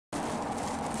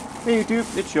Hey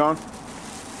YouTube, it's Sean.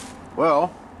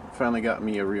 Well, finally got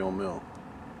me a real mill.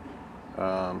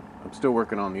 I'm still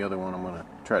working on the other one. I'm gonna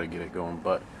try to get it going,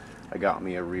 but I got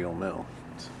me a real mill.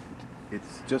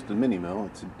 It's just a mini mill.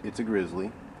 It's a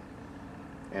Grizzly,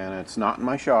 and it's not in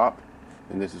my shop,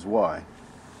 and this is why.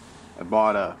 I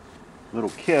bought a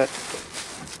little kit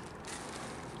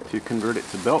to convert it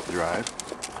to belt drive.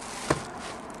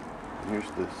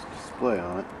 Here's this display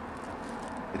on it.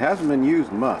 It hasn't been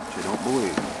used much, I don't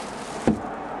believe.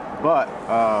 But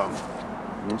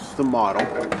this is the model.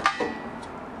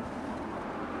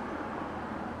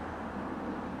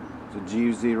 It's a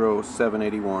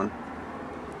G0781.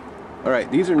 Alright,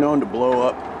 these are known to blow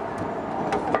up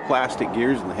the plastic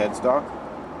gears in the headstock.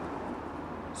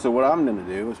 So what I'm going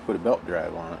to do is put a belt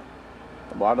drive on it.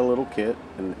 I bought a little kit,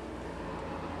 and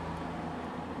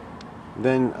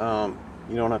then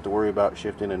you don't have to worry about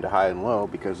shifting into high and low,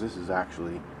 because this has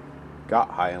actually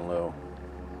got high and low.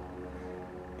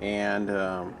 And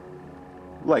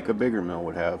like a bigger mill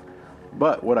would have.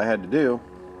 But what I had to do,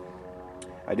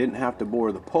 I didn't have to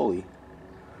bore the pulley,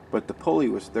 but the pulley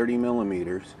was 30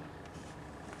 millimeters,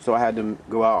 so I had to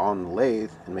go out on the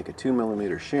lathe and make a 2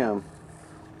 millimeter shim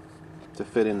to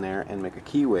fit in there and make a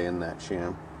keyway in that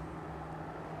shim.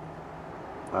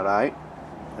 Alright,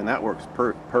 and that works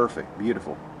perfect,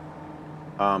 beautiful.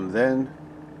 Then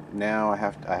now I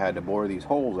had to bore these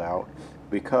holes out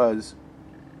because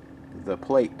the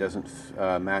plate doesn't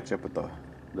match up with the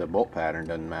bolt pattern,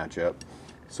 doesn't match up.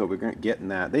 So we're getting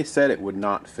that. They said it would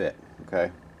not fit,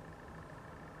 okay?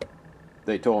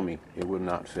 They told me it would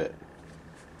not fit.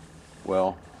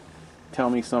 Well, tell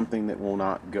me something that will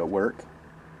not work,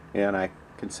 and I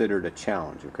consider it a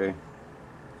challenge, okay?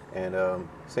 And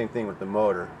same thing with the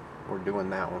motor. We're doing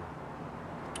that one.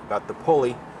 Got the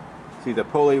pulley. See, the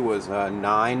pulley was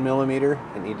 9 millimeter.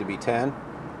 It needed to be 10.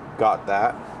 Got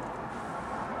that.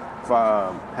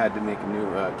 Had to make a new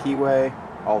keyway,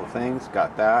 all the things,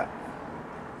 got that.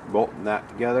 Bolting that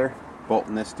together,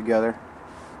 bolting this together.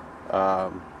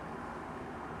 But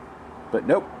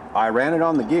nope, I ran it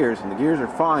on the gears, and the gears are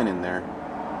fine in there.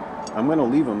 I'm going to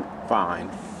leave them fine.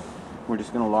 We're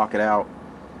just going to lock it out,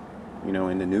 you know,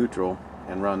 into neutral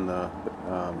and run the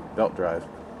belt drive.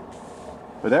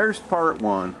 But there's part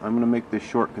one. I'm going to make this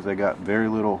short because I got very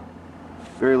little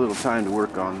time to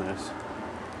work on this.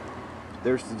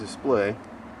 There's the display.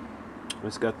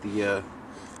 It's got the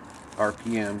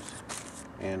RPMs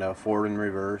and forward and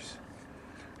reverse.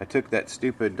 I took that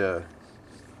stupid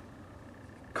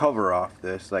cover off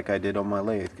this like I did on my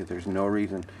lathe, because there's no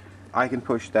reason. I can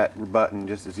push that button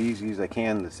just as easy as I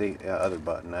can the other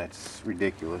button. That's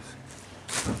ridiculous.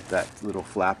 That little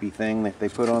flappy thing that they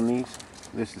put on these,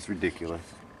 this is ridiculous.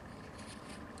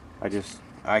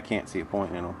 I can't see a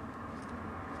point in them.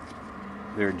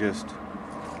 They're just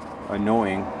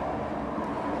annoying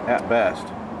at best.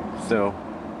 So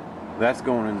that's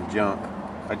going in the junk.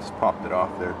 I just popped it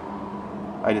off there.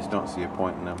 I just don't see a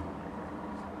point in them.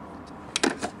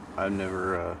 I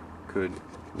never could.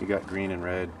 You got green and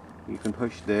red. You can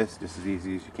push this just as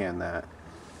easy as you can that.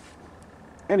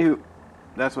 Anywho,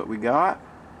 that's what we got.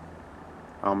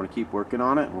 I'm going to keep working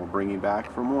on it, and we'll bring you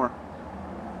back for more.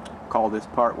 Call this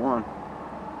part one.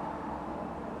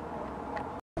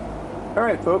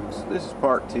 Alright folks, this is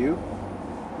part two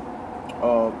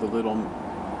of the little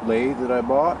lathe that I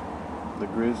bought. The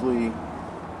Grizzly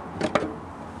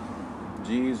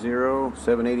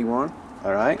G0781.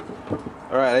 Alright,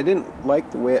 I didn't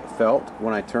like the way it felt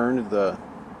when I turned the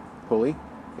pulley.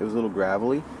 It was a little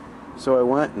gravelly. So I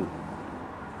went and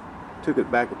took it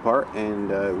back apart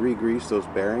and re-greased those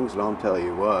bearings, and I'll tell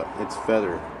you what, it's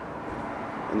feather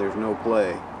and there's no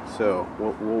play. So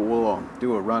we'll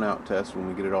do a run out test when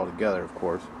we get it all together, of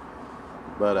course.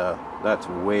 But that's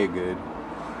way good.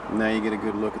 Now you get a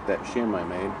good look at that shim I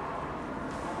made,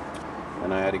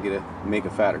 and I had to make a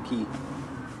fatter key.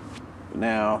 But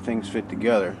now things fit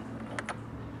together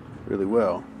really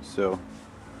well. So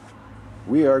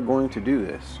we are going to do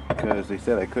this because they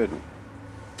said I couldn't.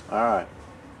 All right,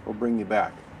 we'll bring you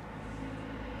back.